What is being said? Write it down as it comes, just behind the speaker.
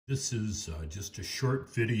This is just a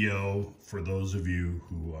short video for those of you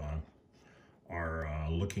who are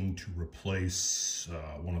looking to replace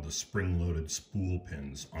one of the spring-loaded spool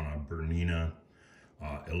pins on a Bernina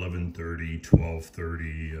 1130,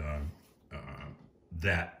 1230,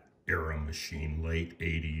 that era machine, late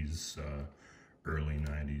 80s, early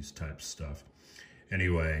 90s type stuff.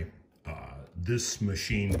 Anyway, this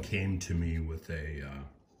machine came to me with the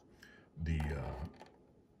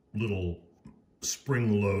little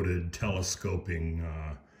spring-loaded telescoping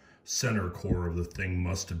center core of the thing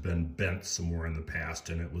must have been bent somewhere in the past,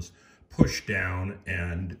 and it was pushed down,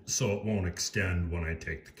 and so it won't extend when I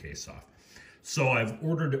take the case off. So I've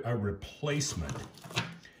ordered a replacement,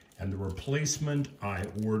 and the replacement I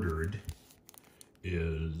ordered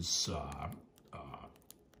is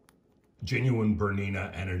genuine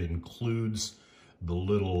Bernina, and it includes the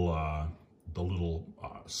little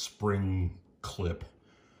spring clip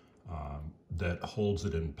that holds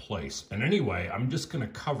it in place. And anyway, I'm just going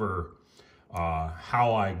to cover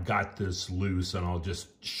how I got this loose, and I'll just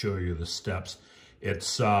show you the steps.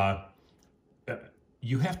 It's you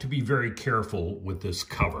have to be very careful with this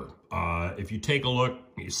cover. If you take a look,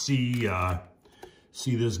 you see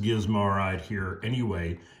this gizmo right here.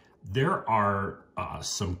 Anyway, there are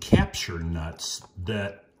some capture nuts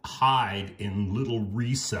that hide in little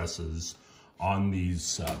recesses on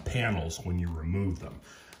these panels when you remove them.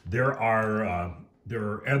 There are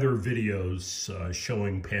other videos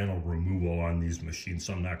showing panel removal on these machines,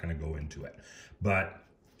 so I'm not going to go into it. But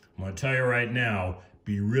I'm going to tell you right now,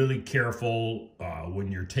 be really careful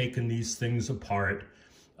when you're taking these things apart,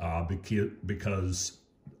 because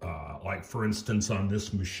like for instance on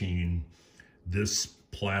this machine, this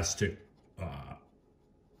plastic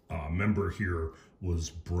member here was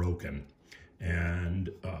broken, and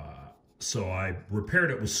so I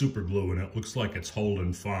repaired it with super glue, and it looks like it's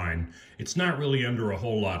holding fine. It's not really under a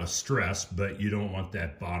whole lot of stress, but you don't want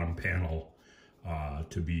that bottom panel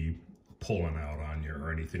to be pulling out on you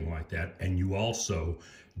or anything like that. And you also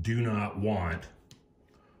do not want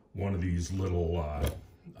one of these little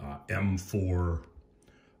M4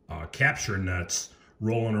 capture nuts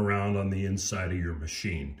rolling around on the inside of your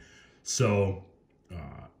machine. So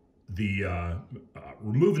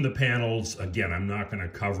removing the panels, again, I'm not going to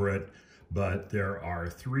cover it, but there are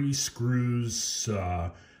 3 screws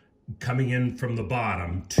coming in from the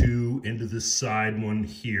bottom, 2 into the side one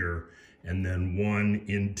here, and then one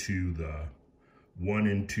into the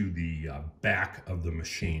back of the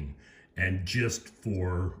machine. And just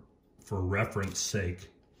for reference sake,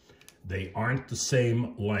 they aren't the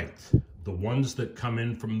same length. The ones that come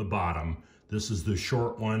in from the bottom, this is the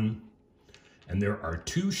short one, and there are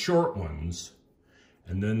 2 short ones,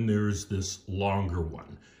 and then there's this longer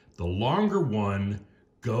one. The longer one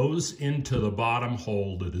goes into the bottom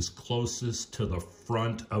hole that is closest to the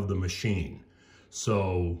front of the machine.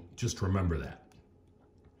 So just remember that.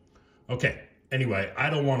 Okay, anyway,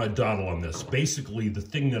 I don't want to dawdle on this. Basically, the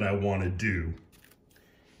thing that I want to do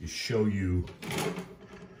is show you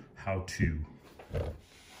how to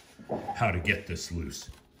get this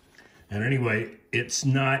loose. And anyway, it's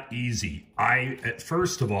not easy.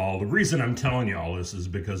 First of all, the reason I'm telling you all this is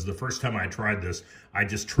because the first time I tried this, I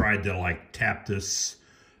just tried to like tap this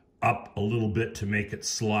up a little bit to make it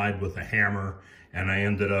slide with a hammer, and I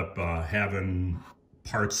ended up having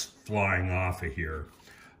parts flying off of here.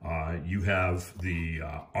 You have the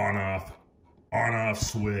on-off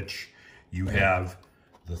switch, you have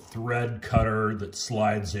the thread cutter that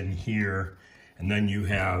slides in here, and then you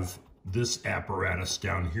have this apparatus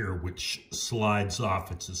down here which slides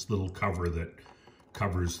off. It's this little cover that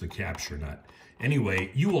covers the capture nut. Anyway,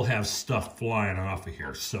 you will have stuff flying off of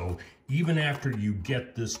here. So even after you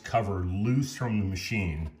get this cover loose from the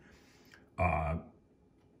machine,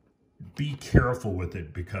 be careful with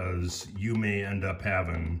it, because you may end up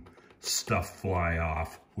having stuff fly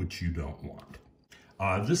off, which you don't want.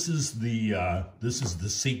 This is the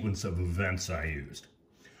sequence of events I used.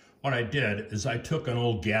 What I did is I took an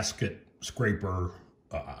old gasket scraper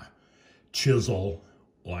chisel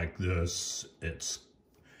like this. It's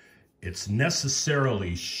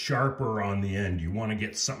necessarily sharper on the end. You want to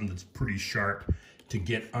get something that's pretty sharp to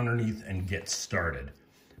get underneath and get started.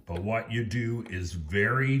 But what you do is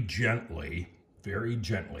very gently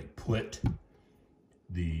put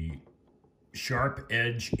the sharp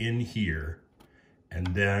edge in here, and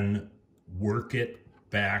then work it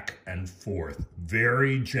back and forth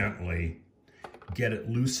very gently. Get it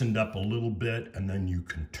loosened up a little bit, and then you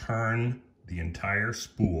can turn the entire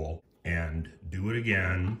spool and do it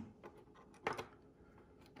again.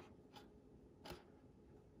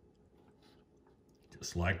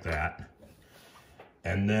 Just like that.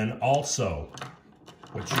 And then also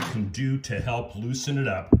what you can do to help loosen it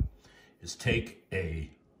up is take a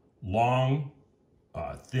long,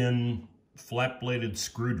 thin, flat-bladed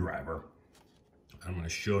screwdriver. I'm going to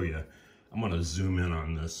show you. I'm going to zoom in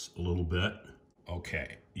on this a little bit.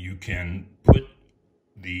 Okay, you can put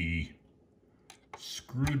the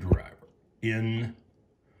screwdriver in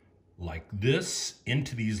like this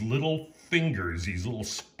into these little fingers, these little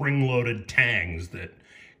spring-loaded tangs that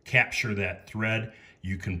capture that thread.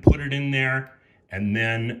 You can put it in there and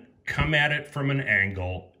then come at it from an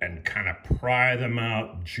angle and kind of pry them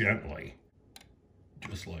out gently.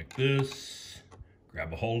 Just like this.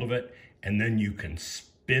 Grab a hold of it, and then you can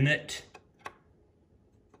spin it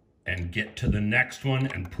and get to the next one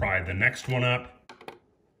and pry the next one up.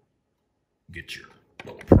 Get your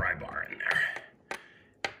little pry bar in there,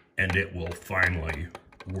 and it will finally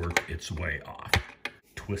work its way off.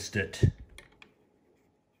 Twist it.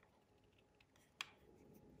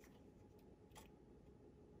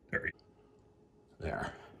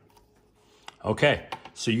 There. Okay,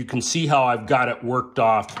 so you can see how I've got it worked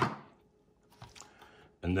off,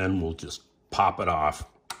 and then we'll just pop it off.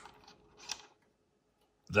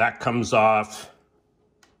 That comes off,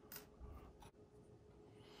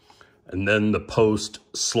 and then the post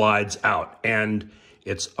slides out, and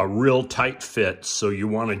it's a real tight fit, so you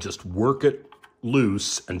want to just work it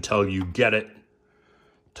loose until you get it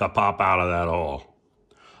to pop out of that hole.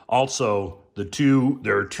 Also,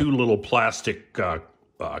 there are two little plastic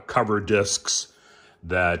cover discs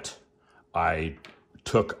that I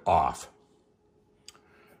took off.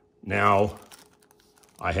 Now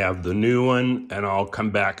I have the new one, and I'll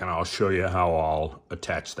come back and I'll show you how I'll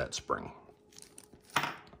attach that spring.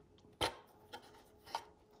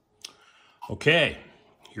 Okay,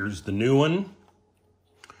 here's the new one.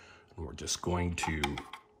 We're just going to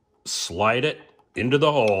slide it into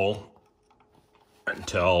the hole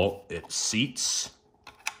until it seats.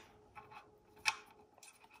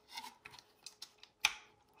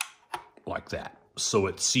 Like that. So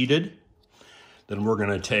it's seated. Then we're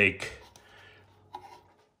going to take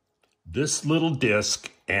this little disc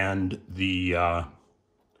and the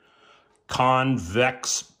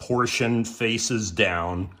convex portion faces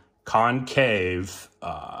down, concave,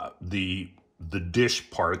 the dish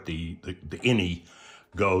part, the innie,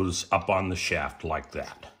 goes up on the shaft like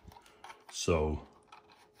that. So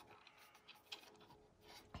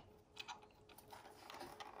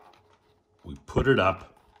we put it up.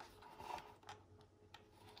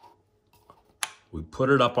 We put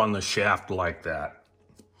it up on the shaft like that.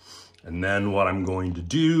 And then what I'm going to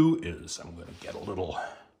do is I'm going to get a little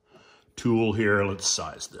tool here. Let's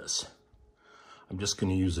size this. I'm just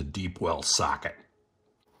going to use a deep well socket.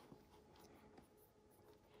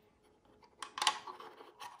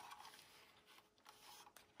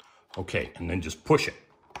 Okay, and then just push it.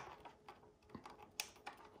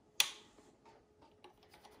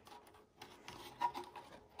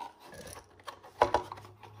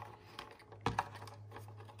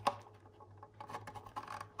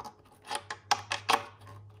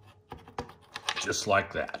 Just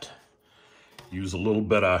like that. Use a little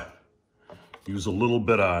bit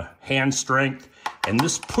of hand strength, and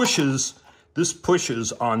this pushes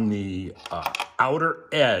on the outer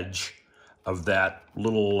edge of that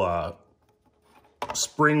little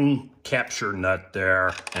spring capture nut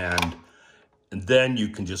there, and then you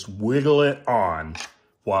can just wiggle it on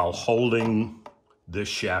while holding this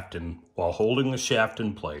shaft in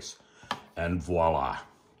place, and voila,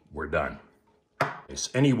 we're done.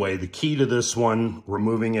 Anyway, the key to this one,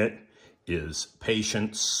 removing it, is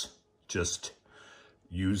patience. Just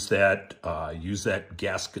use that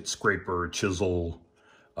gasket scraper, chisel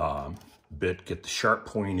bit, get the sharp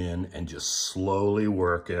point in, and just slowly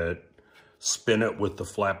work it. Spin it with the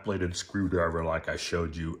flat-bladed screwdriver like I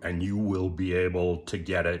showed you, and you will be able to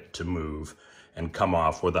get it to move and come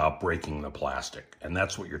off without breaking the plastic. And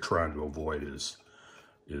that's what you're trying to avoid, is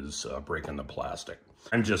breaking the plastic.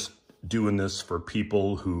 I'm just doing this for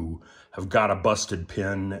people who have got a busted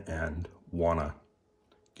pin and want to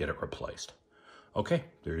get it replaced. Okay,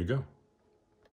 there you go.